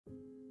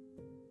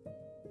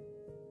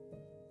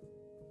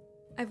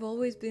I've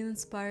always been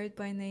inspired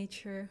by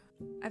nature.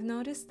 I've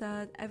noticed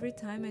that every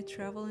time I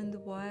travel in the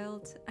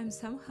wild, I'm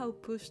somehow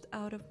pushed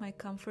out of my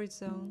comfort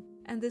zone,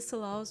 and this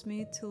allows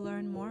me to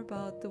learn more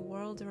about the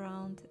world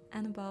around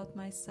and about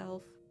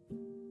myself.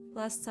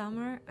 Last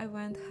summer, I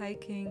went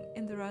hiking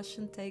in the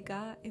Russian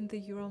taiga in the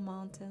Ural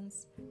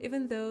Mountains.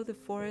 Even though the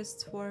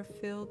forests were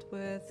filled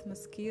with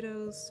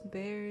mosquitoes,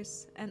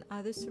 bears, and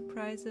other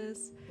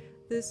surprises,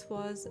 this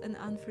was an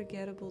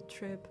unforgettable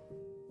trip.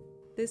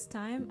 This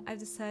time, I've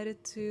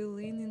decided to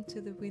lean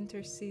into the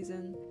winter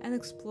season and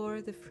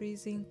explore the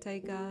freezing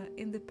taiga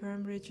in the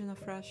Perm Region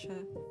of Russia.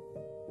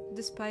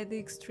 Despite the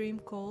extreme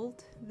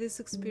cold, this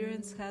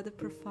experience had a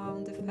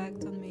profound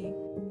effect on me.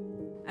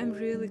 I'm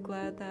really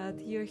glad that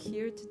you're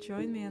here to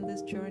join me on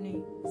this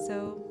journey,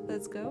 so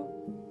let's go!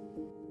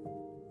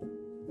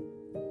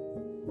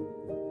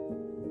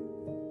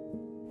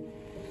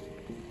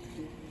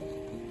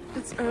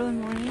 It's early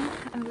morning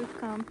and we've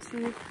come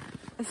to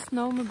a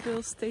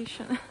snowmobile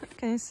station.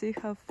 Can you see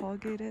how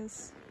foggy it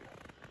is?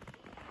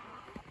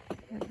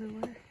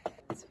 Everywhere.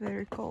 It's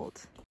very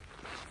cold.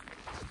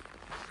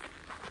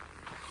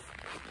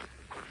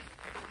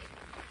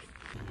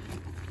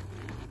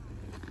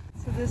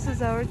 So this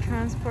is our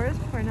transport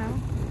for now.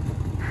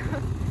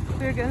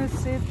 We're gonna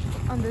sit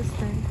on this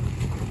thing.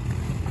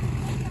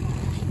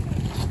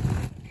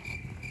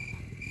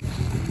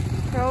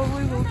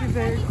 Probably will be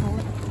very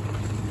cold.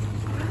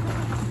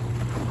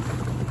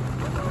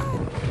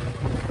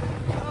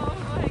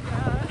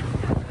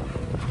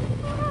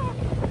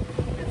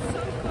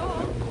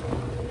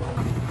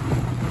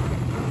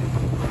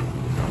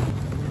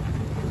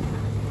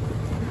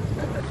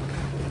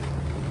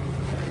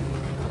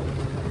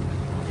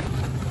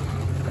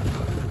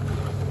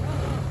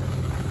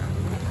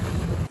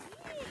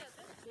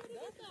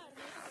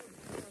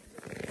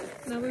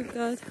 Now we've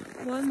got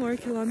 1 more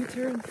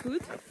kilometer on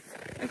foot.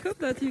 I hope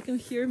that you can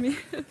hear me.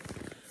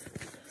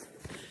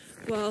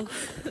 Wow,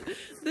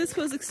 this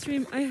was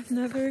extreme. I have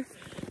never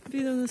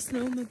been on a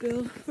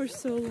snowmobile for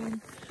so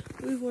long.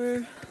 We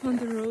were on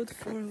the road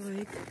for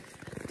like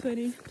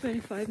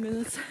 20-25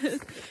 minutes.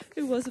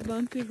 It was a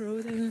bumpy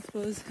road and it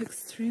was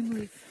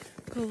extremely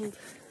cold.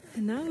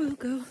 And now we'll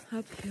go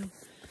uphill.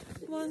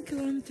 1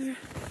 kilometer.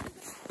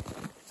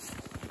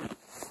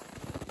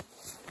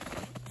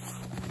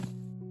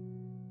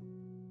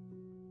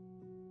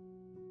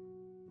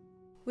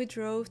 We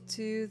drove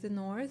to the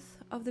north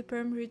of the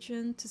Perm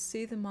region to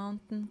see the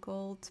mountain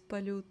called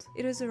Полюд.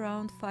 It is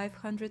around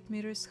 500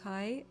 meters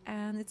high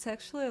and it's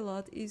actually a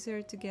lot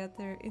easier to get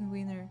there in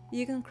winter.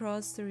 You can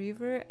cross the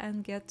river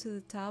and get to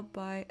the top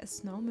by a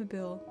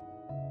snowmobile.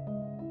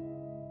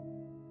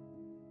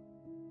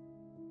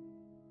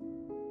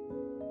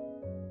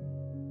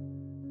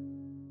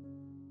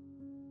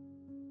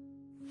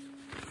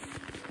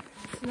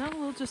 So now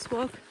we'll just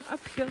walk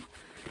uphill.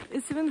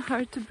 It's even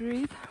hard to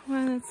breathe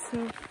when it's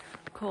so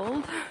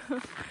cold.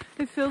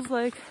 It feels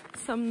like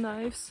some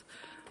knives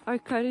are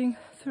cutting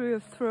through your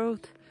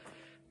throat.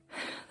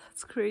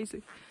 That's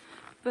crazy.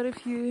 But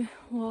if you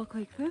walk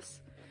like this,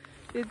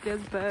 it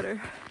gets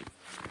better.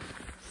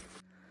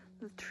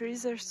 The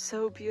trees are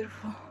so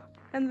beautiful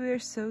and we are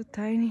so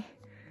tiny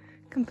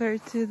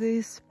compared to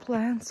these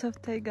plants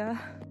of taiga.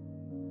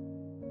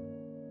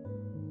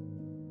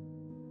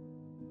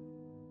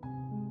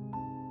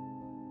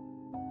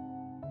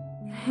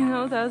 You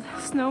know, that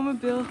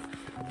snowmobile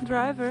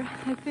driver,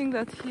 I think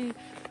that he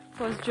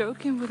was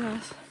joking with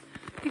us.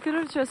 He could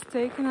have just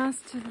taken us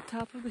to the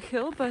top of the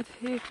hill, but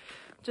he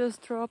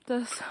just dropped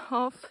us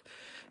off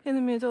in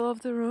the middle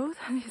of the road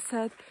and he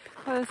said,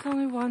 oh, it's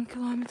only 1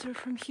 kilometer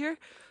from here,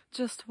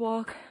 just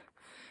walk.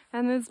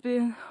 And it's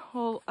been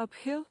all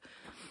uphill,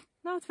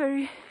 not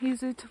very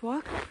easy to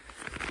walk.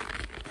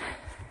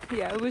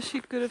 Yeah, I wish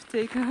he could have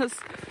taken us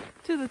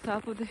to the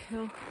top of the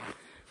hill,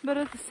 but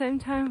at the same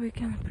time we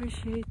can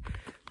appreciate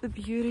the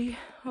beauty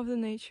of the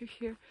nature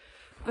here.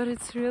 But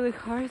it's really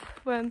hard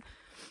when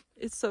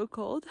it's so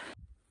cold.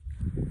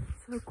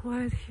 So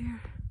quiet here.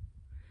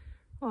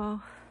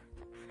 Wow,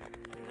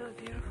 really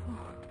beautiful.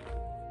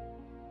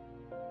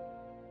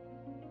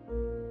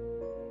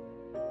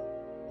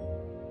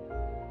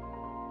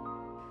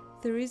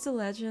 There is a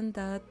legend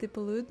that the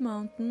Polyud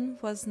Mountain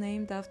was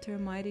named after a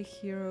mighty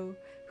hero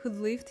who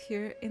lived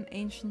here in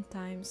ancient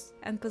times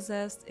and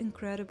possessed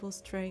incredible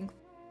strength.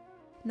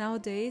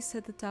 Nowadays,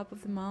 at the top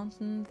of the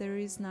mountain, there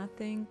is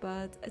nothing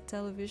but a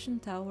television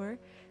tower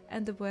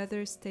and the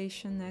weather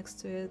station next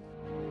to it.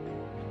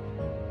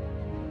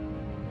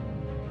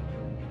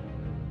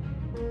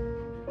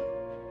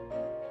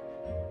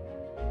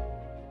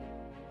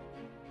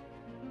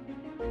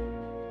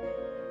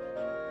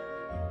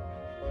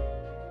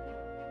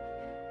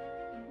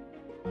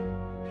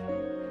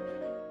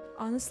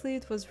 Honestly,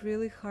 it was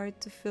really hard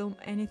to film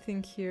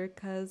anything here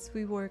cause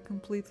we were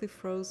completely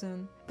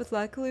frozen. But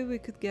luckily we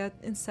could get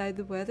inside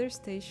the weather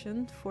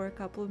station for a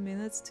couple of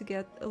minutes to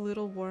get a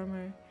little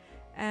warmer.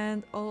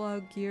 And all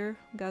our gear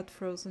got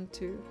frozen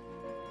too.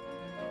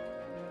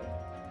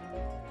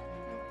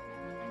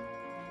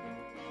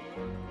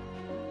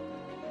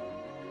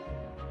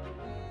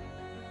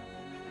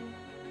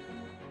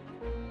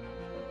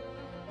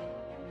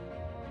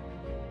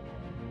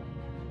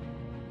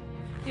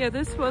 Yeah,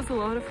 this was a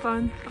lot of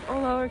fun.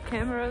 All our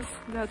cameras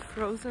got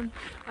frozen.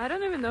 I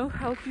don't even know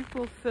how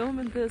people film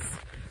in this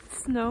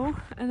snow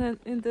and then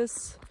in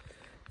this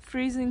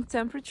freezing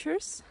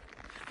temperatures.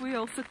 We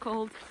also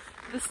called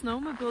the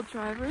snowmobile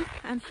driver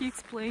and he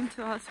explained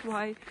to us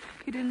why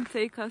he didn't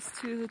take us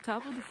to the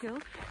top of the hill.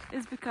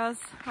 It's because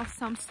of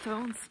some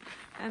stones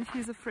and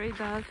he's afraid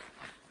that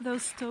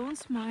those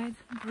stones might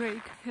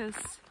break his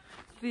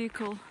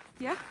vehicle.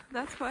 Yeah,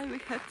 that's why we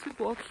had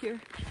to walk here.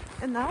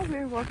 And now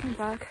we're walking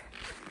back,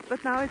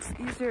 but now it's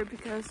easier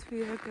because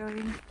we are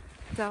going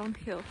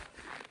downhill.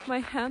 My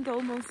hand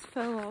almost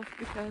fell off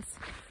because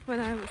when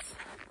I was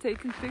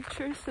taking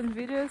pictures and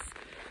videos,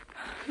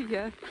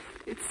 yeah,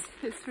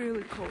 it's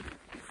really cold.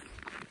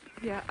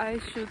 Yeah, I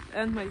should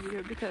end my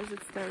video because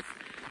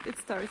it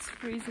starts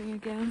freezing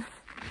again.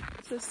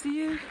 So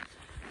see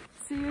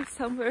you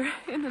somewhere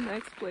in the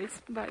next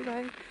place. Bye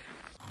bye.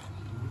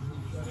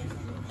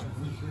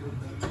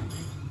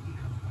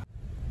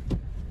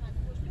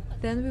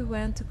 Then we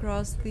went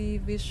across the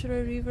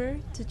Vishra river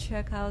to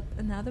check out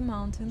another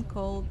mountain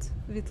called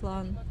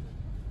Ветлан.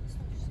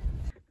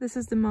 This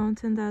is the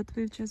mountain that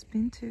we've just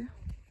been to.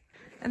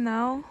 And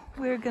now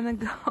we're gonna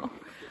go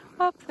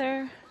up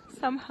there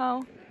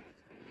somehow.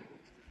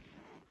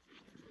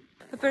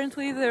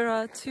 Apparently there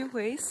are two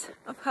ways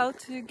of how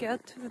to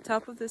get to the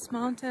top of this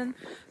mountain.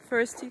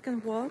 First you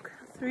can walk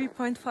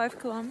 3.5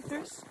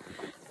 kilometers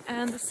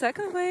and the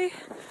second way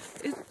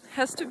it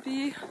has to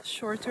be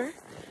shorter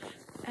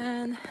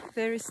and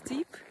very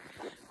steep.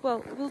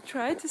 Well, we'll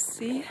try to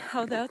see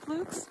how that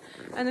looks,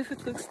 and if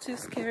it looks too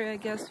scary I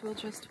guess we'll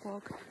just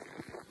walk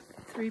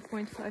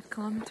 3.5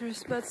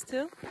 kilometers, but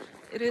still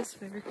it is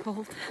very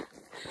cold.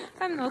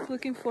 I'm not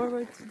looking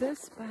forward to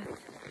this, but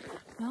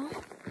well,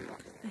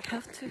 I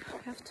have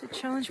to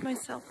challenge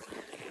myself.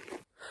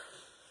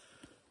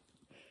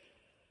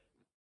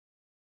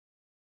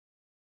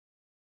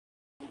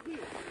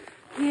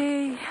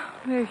 Yay,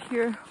 we're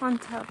here on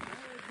top.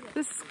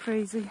 This is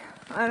crazy.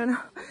 I don't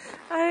know.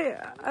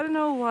 I don't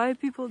know why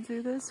people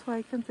do this.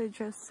 Why can't they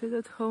just sit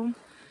at home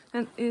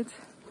and eat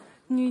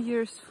New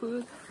Year's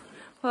food?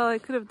 Well, I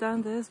could have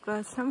done this,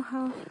 but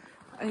somehow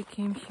I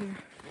came here.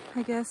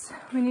 I guess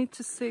we need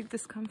to seek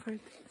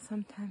discomfort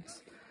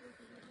sometimes.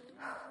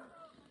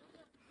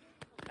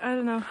 I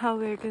don't know how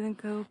we're gonna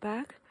go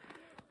back.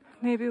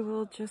 Maybe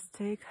we'll just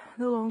take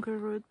the longer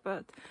route,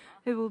 but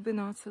it will be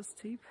not so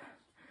steep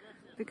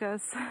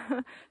because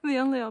the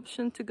only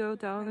option to go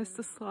down is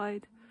to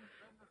slide,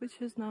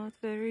 which is not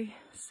very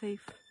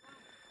safe.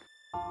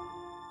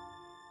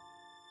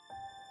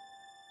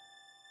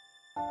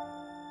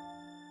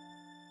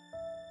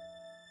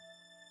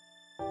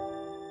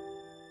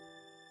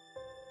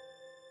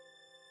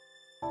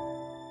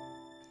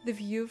 The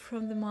view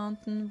from the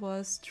mountain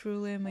was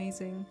truly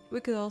amazing.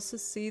 We could also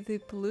see the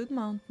Polyud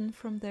Mountain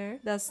from there.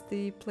 That's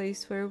the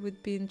place where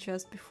we'd been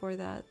just before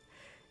that.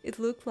 It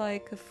looked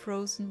like a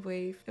frozen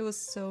wave. It was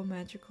so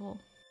magical.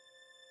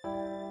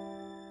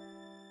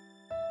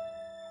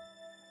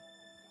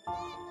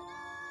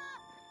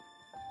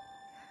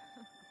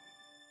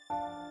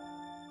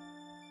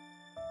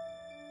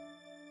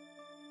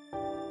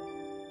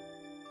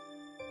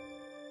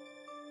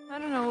 I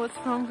don't know what's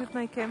wrong with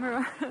my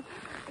camera.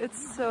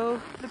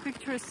 The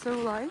picture is so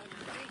light,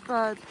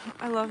 but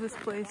I love this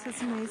place.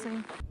 It's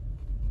amazing.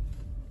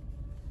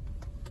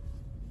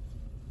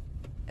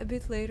 A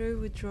bit later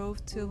we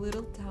drove to a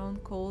little town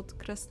called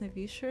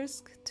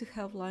Krasnovishersk to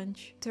have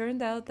lunch.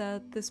 Turned out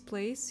that this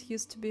place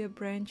used to be a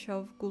branch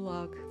of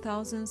Gulag.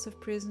 Thousands of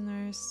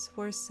prisoners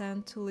were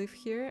sent to live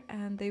here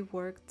and they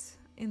worked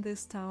in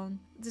this town.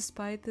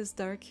 Despite this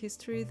dark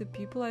history, the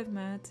people I've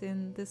met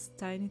in this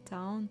tiny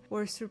town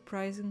were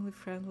surprisingly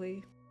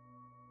friendly.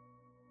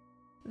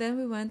 Then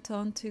we went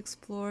on to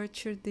explore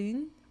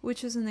Cherdyn,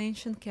 which is an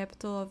ancient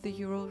capital of the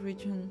Ural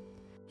region.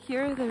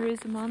 Here there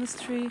is a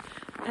monastery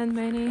and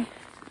many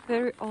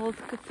very old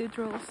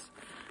cathedrals.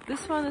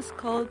 This one is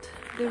called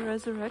the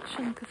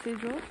Resurrection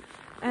Cathedral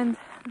and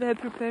they're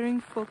preparing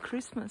for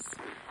Christmas.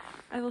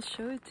 I will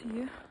show it to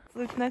you.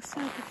 Look, next to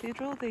the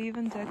cathedral they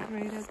even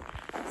decorated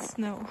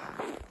snow.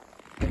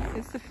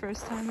 It's the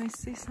first time I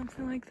see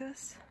something like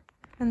this.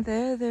 And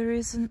there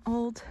is an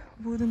old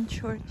wooden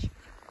church.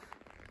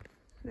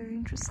 Very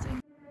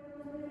interesting.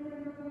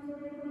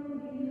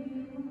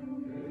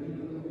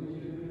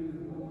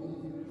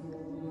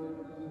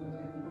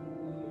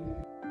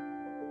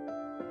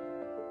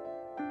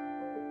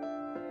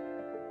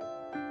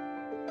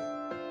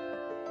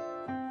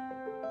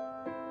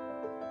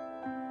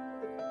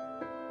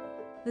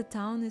 The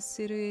town is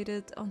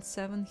situated on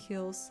 7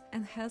 hills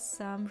and has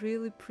some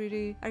really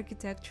pretty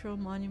architectural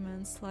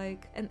monuments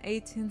like an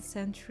 18th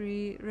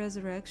century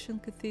Resurrection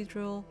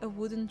Cathedral, a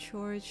wooden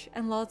church,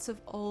 and lots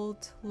of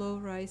old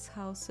low-rise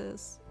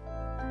houses.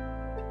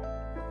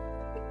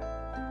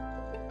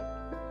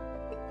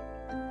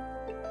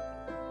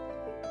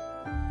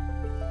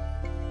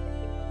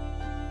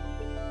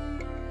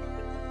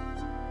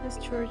 This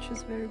church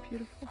is very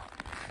beautiful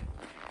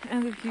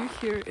and the view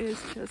here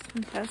is just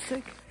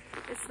fantastic.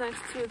 It's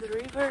next to the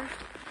river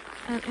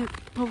and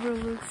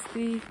overlooks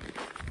the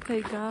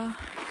taiga.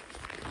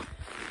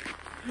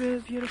 Really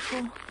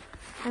beautiful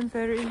and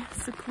very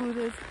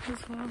secluded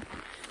as well.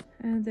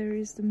 And there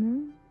is the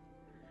moon.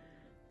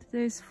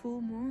 Today is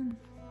full moon.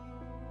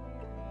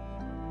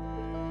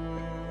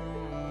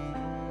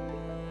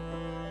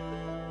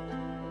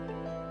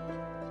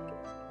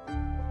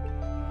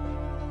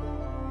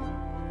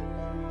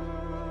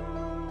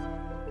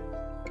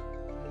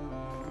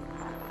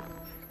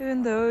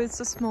 Even though it's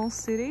a small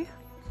city,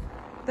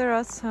 there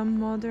are some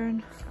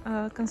modern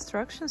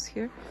constructions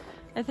here.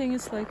 I think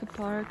it's like a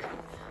park,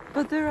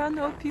 but there are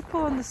no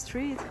people on the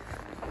street.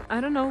 I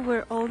don't know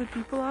where all the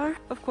people are.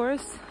 Of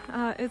course,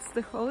 it's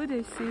the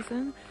holiday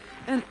season,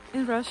 and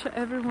in Russia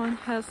everyone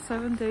has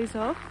 7 days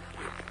off.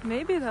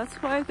 Maybe that's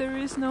why there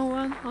is no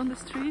one on the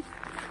street,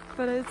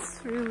 but it's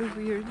really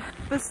weird.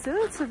 But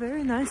still, it's a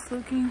very nice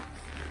looking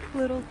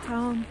little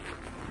town.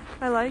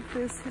 I like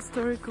these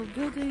historical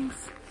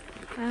buildings,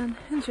 and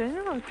in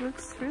general it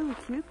looks really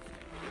cute.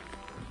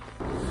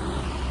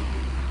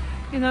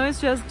 You know,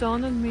 it's just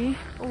dawned on me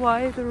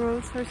why the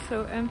roads are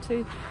so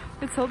empty.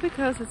 It's all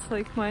because it's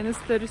like minus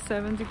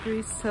 37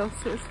 degrees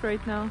Celsius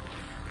right now.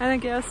 And I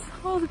guess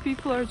all the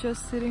people are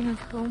just sitting at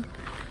home.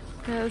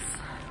 Because,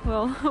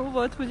 well,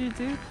 what would you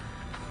do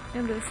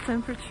in this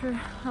temperature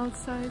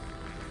outside?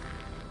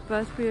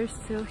 But we are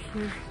still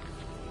here.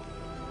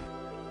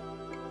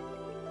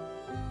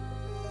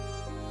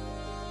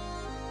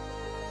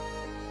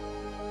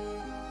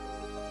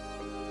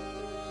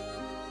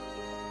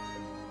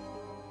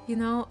 You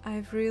know,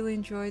 I've really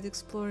enjoyed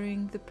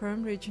exploring the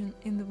Perm region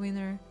in the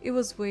winter. It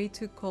was way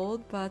too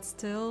cold, but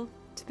still,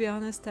 to be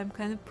honest, I'm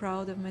kind of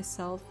proud of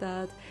myself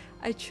that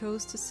I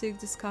chose to seek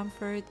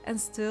discomfort and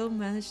still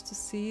managed to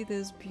see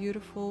these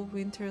beautiful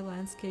winter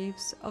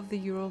landscapes of the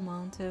Ural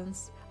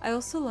Mountains. I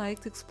also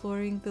liked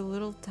exploring the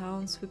little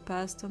towns we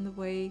passed on the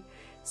way.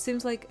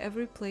 Seems like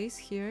every place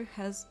here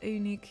has a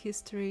unique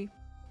history.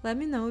 Let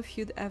me know if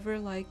you'd ever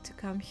like to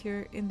come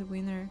here in the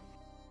winter.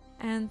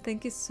 And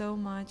thank you so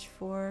much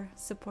for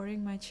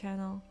supporting my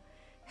channel.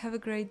 Have a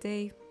great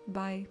day.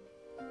 Bye.